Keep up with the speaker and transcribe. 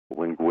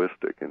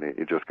linguistic, and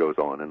it just goes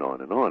on and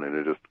on and on, and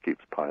it just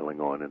keeps piling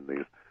on in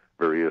these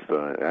various,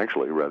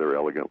 actually rather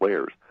elegant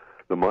layers.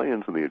 The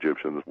Mayans and the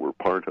Egyptians were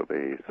part of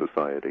a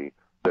society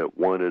that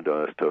wanted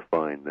us to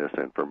find this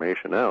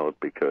information out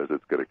because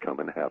it's going to come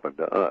and happen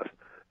to us,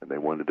 and they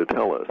wanted to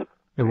tell us.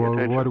 Yeah, well,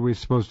 what are we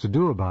supposed to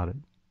do about it?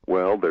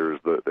 Well, there's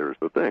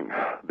the thing.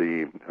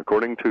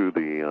 According to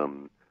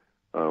the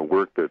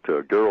work that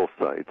Gerl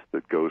cites,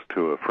 that goes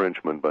to a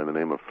Frenchman by the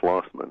name of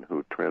Flossman,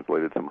 who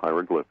translated some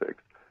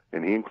hieroglyphics,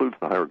 and he includes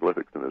the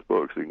hieroglyphics in his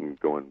book, so you can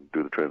go and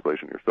do the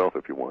translation yourself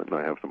if you want. And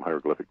I have some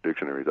hieroglyphic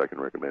dictionaries I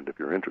can recommend if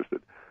you're interested.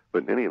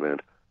 But in any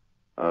event,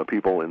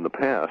 people in the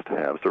past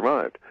have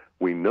survived.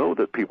 We know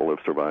that people have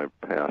survived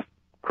past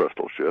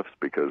crustal shifts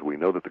because we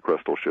know that the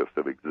crustal shifts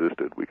have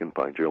existed. We can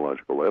find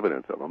geological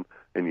evidence of them,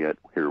 and yet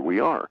here we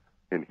are,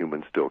 and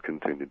humans still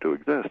continue to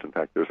exist. In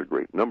fact, there's a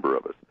great number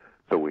of us.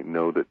 So we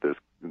know that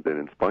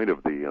in spite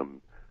of the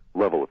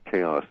level of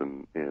chaos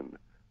and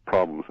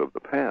problems of the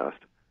past,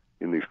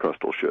 in these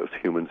crustal shifts,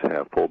 humans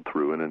have pulled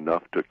through and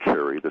enough to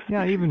carry the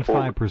species even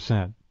forward.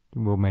 5%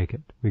 will make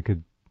it.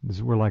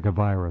 We're like a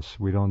virus.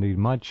 We don't need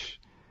much.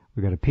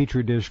 We got a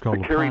petri dish called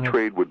the the carry planet.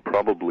 trade would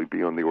probably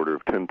be on the order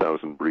of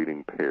 10,000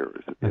 breeding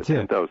pairs. That's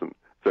 10,000.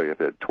 So if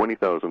you had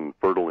 20,000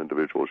 fertile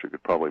individuals, you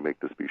could probably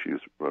make the species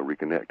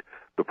reconnect.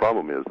 The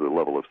problem is the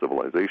level of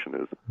civilization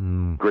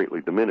is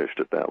greatly diminished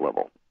at that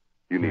level.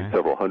 You need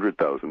several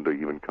 100,000 to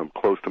even come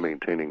close to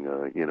maintaining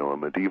a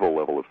medieval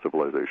level of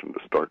civilization to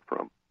start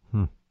from.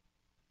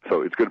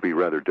 So it's going to be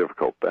rather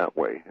difficult that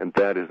way, and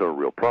that is a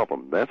real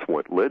problem. That's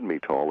what led me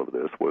to all of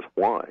this, was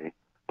why,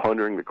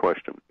 pondering the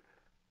question,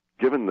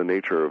 given the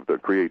nature of the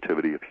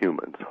creativity of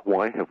humans,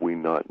 why have we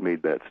not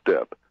made that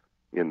step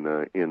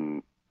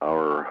in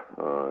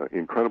our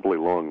incredibly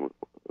long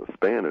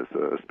span as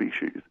a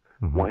species?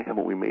 Why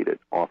haven't we made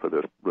it off of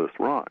this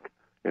rock?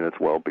 And it's,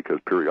 well, because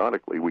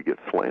periodically we get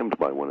slammed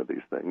by one of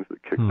these things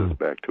that kicks us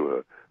back to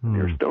a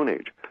near Stone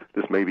Age.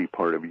 This may be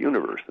part of the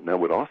universe, and that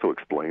would also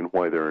explain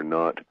why there are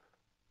not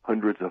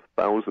hundreds of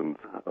thousands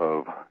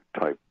of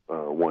Type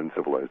 1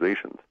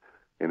 civilizations.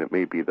 And it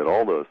may be that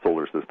all the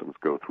solar systems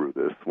go through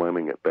this,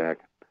 slamming it back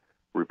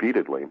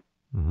repeatedly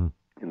in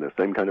the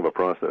same kind of a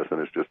process,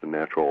 and it's just a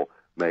natural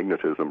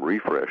magnetism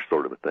refresh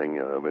sort of a thing,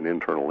 of an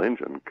internal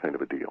engine kind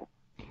of a deal.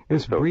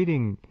 This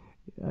breeding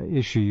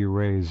issue you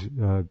raise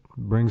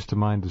brings to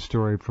mind the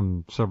story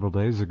from several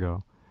days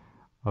ago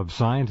of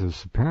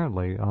scientists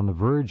apparently on the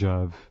verge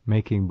of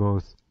making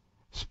both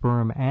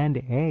sperm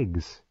and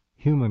eggs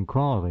human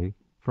quality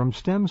from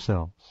stem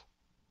cells.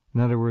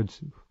 In other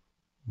words,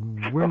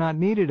 we're not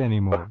needed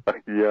anymore.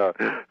 Yeah,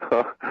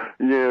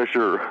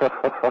 sure.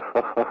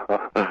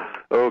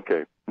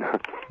 Okay.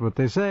 What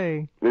they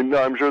say. And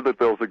I'm sure that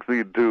they'll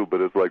succeed too,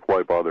 but it's like,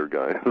 why bother,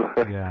 guys?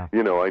 Yeah.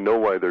 I know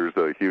why there's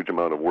a huge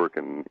amount of work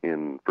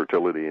in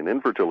fertility and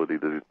infertility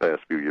these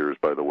past few years,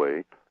 by the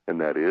way,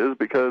 and that is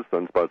because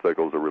sunspot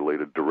cycles are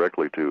related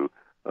directly to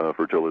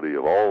fertility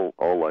of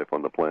all life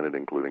on the planet,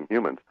 including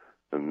humans.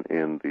 And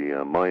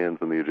the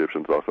Mayans and the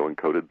Egyptians also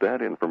encoded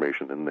that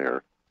information in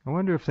there. I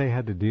wonder if they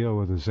had to deal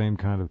with the same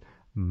kind of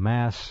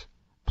mass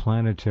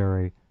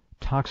planetary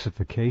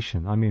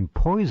toxification,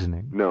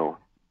 poisoning. No.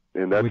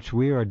 And that's, which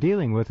we are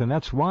dealing with, and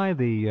that's why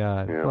the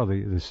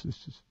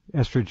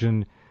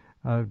estrogen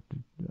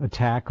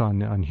attack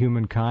on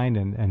humankind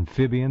and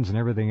amphibians and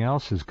everything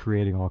else is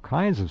creating all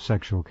kinds of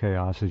sexual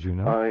chaos, as you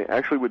know. I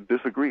actually would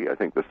disagree. I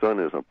think the sun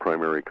is a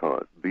primary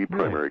cause,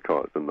 primary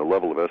cause, and the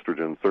level of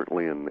estrogen,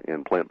 certainly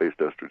in plant-based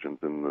estrogens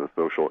in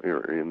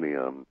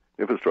the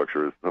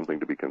infrastructure, is something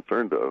to be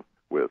concerned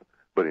with.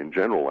 But in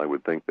general, I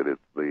would think that it's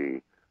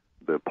the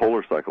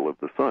polar cycle of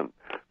the sun,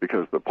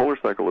 because the polar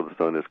cycle of the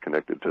sun is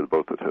connected to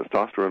both the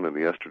testosterone and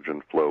the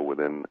estrogen flow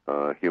within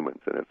humans,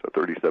 and it's a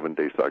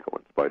 37-day cycle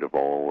in spite of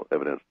all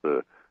evidence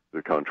to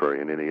the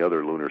contrary in any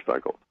other lunar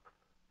cycles.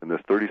 And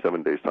this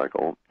 37-day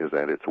cycle is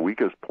at its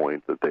weakest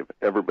point that they've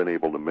ever been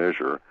able to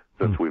measure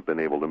since we've been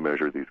able to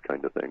measure these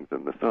kind of things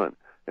in the sun.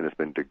 And it's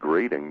been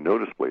degrading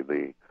noticeably.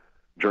 The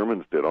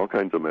Germans did all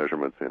kinds of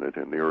measurements in it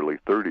in the early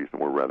 30s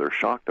and were rather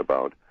shocked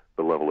about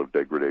the level of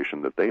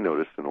degradation that they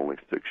noticed in only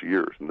 6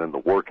 years. And then the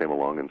war came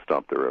along and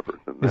stopped their efforts.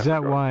 Is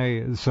that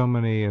why so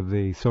many of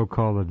the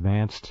so-called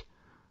advanced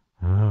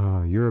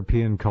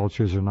European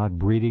cultures are not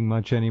breeding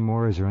much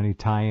anymore? Is there any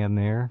tie-in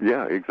there?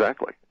 Yeah,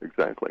 exactly.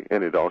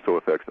 And it also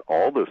affects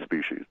all the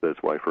species. That's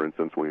why, for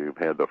instance, we've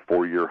had the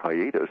 4-year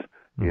hiatus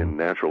in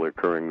naturally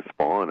occurring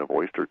spawn of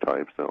oyster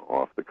types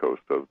off the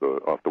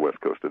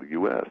west coast of the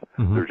U.S.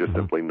 They're just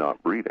simply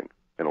not breeding.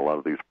 And a lot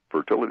of these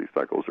fertility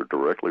cycles are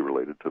directly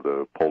related to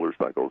the polar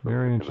cycles.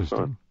 Very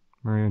interesting.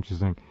 Very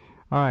interesting.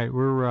 All right,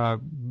 we're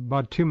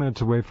about 2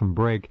 minutes away from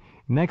break.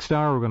 Next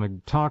hour, we're going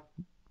to talk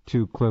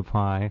to Cliff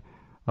High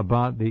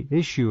about the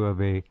issue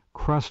of a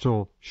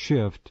crustal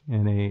shift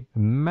and a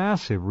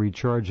massive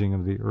recharging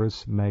of the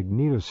Earth's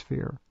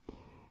magnetosphere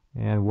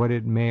and what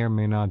it may or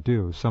may not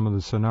do. Some of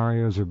the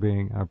scenarios are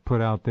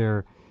put out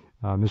there.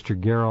 Mr.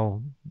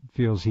 Garrell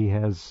feels he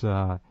has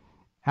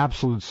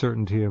absolute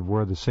certainty of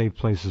where the safe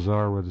places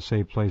are, where the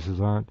safe places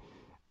aren't.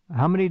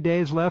 How many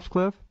days left,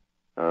 Cliff?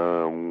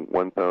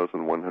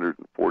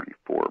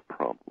 1,144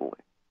 probably,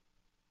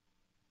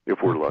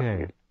 if we're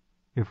lucky.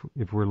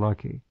 If we're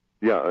lucky.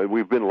 Yeah,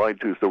 we've been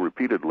lied to so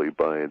repeatedly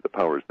by the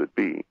powers that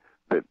be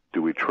that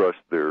do we trust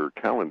their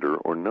calendar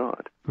or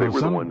not? They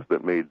were the ones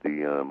that made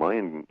the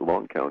Mayan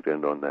long count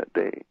end on that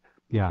day.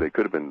 Yeah. They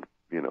could have been,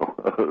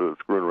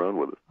 screwing around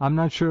with us. I'm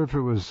not sure if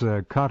it was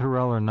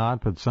Cotterell or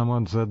not, but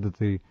someone said that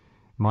the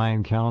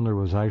Mayan calendar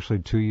was actually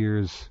 2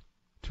 years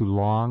too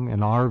long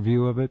in our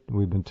view of it.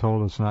 We've been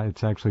told it's not.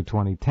 It's actually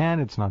 2010.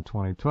 It's not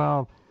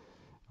 2012.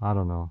 I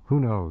don't know.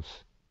 Who knows?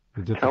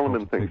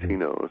 Kalaman thinks he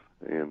knows,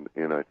 and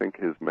I think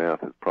his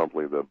math is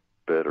probably the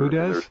better. Who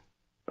does?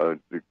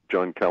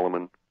 John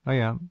Kalaman. Oh,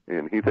 yeah.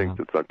 And he thinks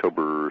it's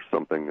October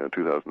something,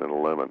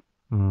 2011.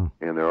 Mm.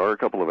 And there are a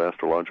couple of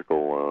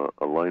astrological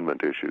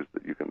alignment issues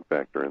that you can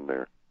factor in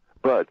there.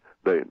 But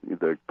the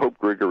Pope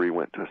Gregory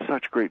went to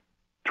such great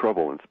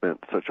trouble and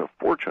spent such a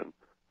fortune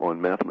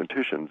on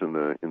mathematicians in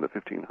the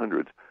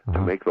 1500s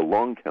to make the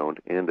long count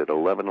end at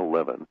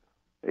 11:11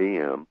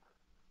 a.m.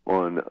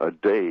 on a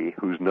day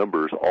whose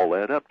numbers all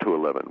add up to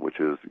 11, which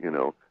is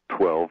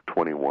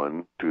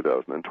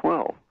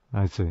 12/21/2012.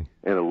 I see.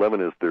 And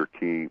 11 is their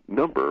key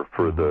number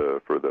for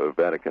the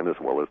Vatican as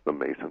well as the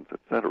Masons,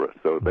 etc.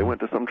 So they went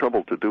to some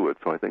trouble to do it.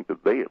 So I think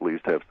that they at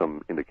least have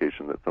some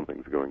indication that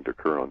something's going to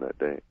occur on that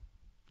day.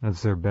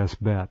 That's their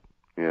best bet.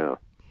 Yeah.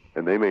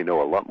 And they may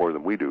know a lot more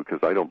than we do,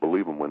 because I don't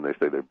believe them when they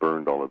say they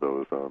burned all of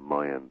those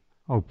Mayan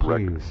records.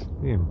 Please.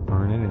 They didn't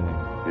burn anything.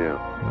 Yeah.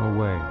 No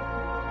way.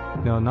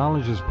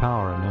 Knowledge is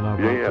power. And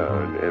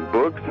and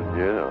books?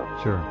 Yeah.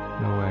 Sure.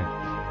 No way.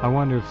 I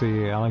wonder if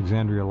the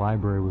Alexandria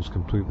Library was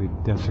completely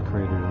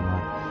desecrated or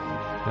not.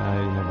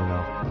 You never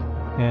know.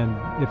 And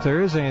if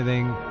there is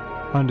anything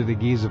under the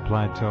Giza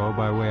Plateau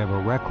by way of a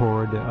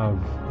record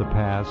of the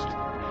past,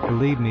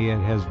 believe me, it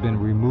has been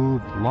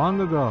removed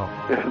long ago.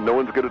 No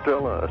one's going to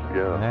tell us,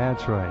 yeah.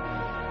 That's right.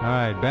 All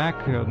right,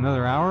 back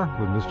another hour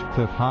with Mr.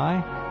 Cliff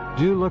High.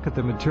 Do look at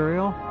the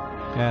material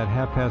at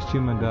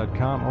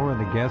halfpasthuman.com or in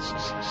the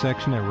guests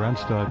section at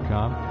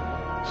rense.com.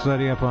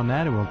 Study up on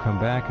that, and we'll come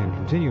back and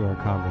continue our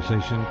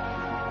conversation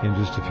in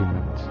just a few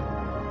minutes.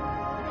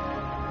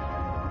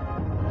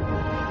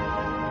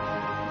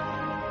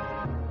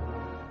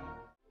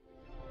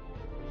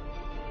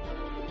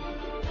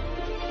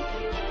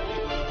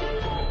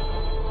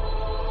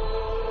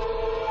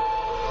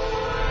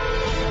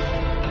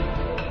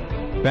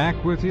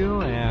 Back with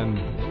you, and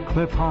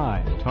Cliff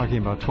High, talking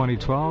about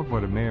 2012,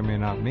 what it may or may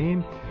not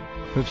mean.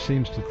 Cliff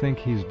seems to think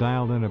he's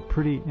dialed in a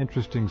pretty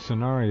interesting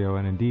scenario,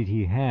 and indeed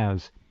he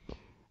has.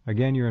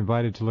 Again, you're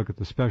invited to look at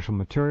the special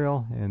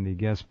material in the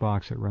guest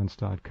box at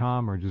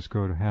rense.com, or just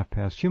go to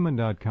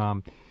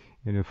halfpasthuman.com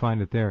and you'll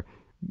find it there.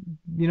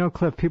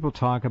 Cliff, people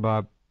talk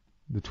about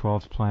the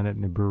 12th planet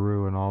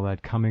Nibiru and all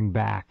that coming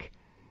back.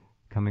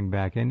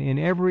 And in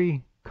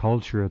every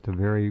culture at the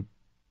very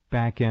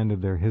back end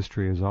of their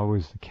history is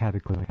always the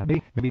cataclysm.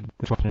 Maybe the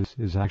 12th planet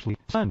is actually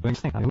sun. We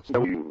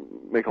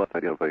make a lot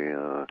of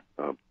a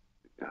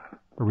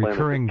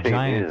recurring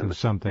giant of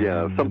something.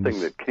 Yeah, something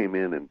that came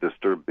in and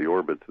disturbed the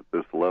orbits at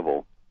this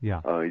level.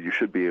 Yeah. You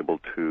should be able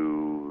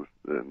to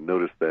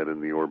notice that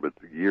in the orbits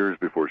years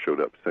before it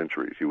showed up,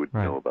 centuries. You would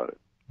know about it.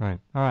 Right.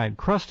 All right.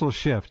 Crustal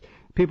shift.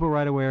 People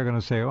right away are going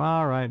to say, well,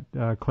 all right,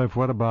 Cliff,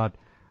 what about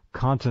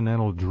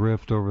continental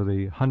drift over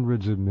the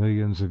hundreds of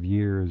millions of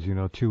years,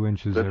 2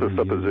 inches every year? That's a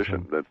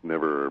supposition. That's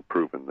never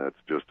proven. That's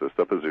just a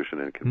supposition,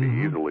 and it can be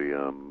easily,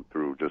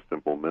 through just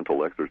simple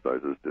mental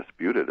exercises,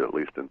 disputed, at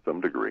least in some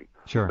degree.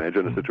 Sure.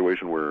 Imagine a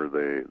situation where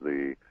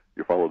you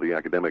follow the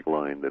academic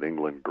line that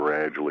England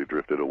gradually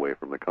drifted away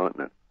from the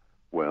continent.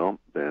 Well,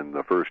 then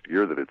the first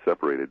year that it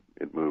separated,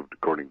 it moved,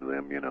 according to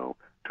them,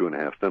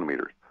 2.5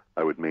 centimeters.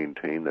 I would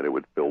maintain that it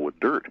would fill with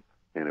dirt,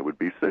 and it would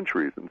be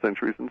centuries and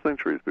centuries and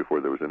centuries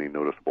before there was any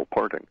noticeable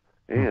parting.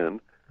 And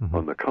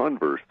on the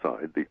converse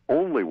side, the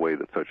only way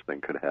that such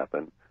thing could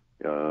happen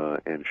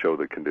and show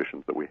the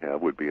conditions that we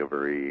have would be a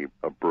very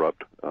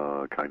abrupt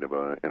kind of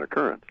an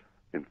occurrence.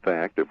 In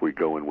fact, if we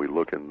go and we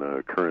look in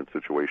the current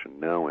situation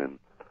now in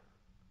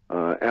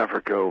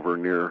Africa over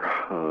near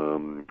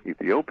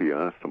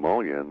Ethiopia,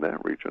 Somalia, and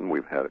that region,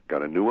 we've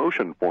got a new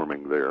ocean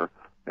forming there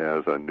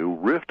as a new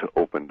rift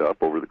opened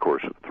up over the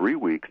course of 3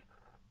 weeks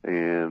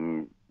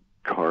and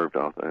carved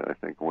out, I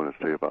want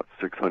to say about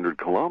 600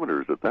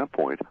 kilometers at that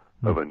point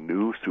of a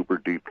new super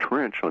deep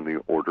trench on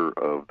the order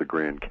of the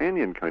Grand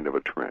Canyon kind of a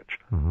trench.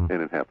 And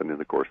it happened in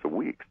the course of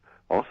weeks.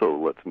 Also,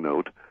 let's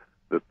note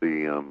that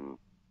the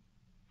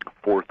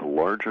fourth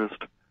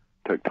largest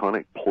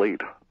tectonic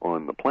plate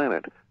on the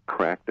planet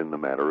cracked in the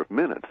matter of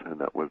minutes, and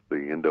that was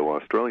the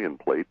Indo-Australian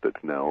plate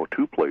that's now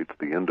 2 plates,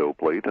 the Indo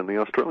plate and the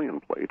Australian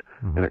plate,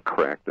 and it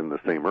cracked in the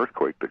same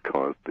earthquake that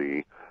caused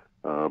the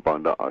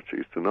Banda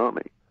Aceh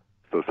tsunami.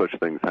 So such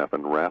things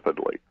happen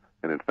rapidly.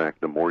 And in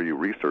fact, the more you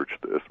research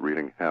this,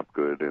 reading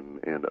Hapgood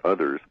and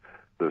others,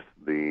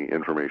 the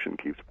information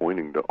keeps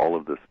pointing to all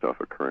of this stuff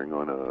occurring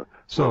on a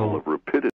level of rapidity.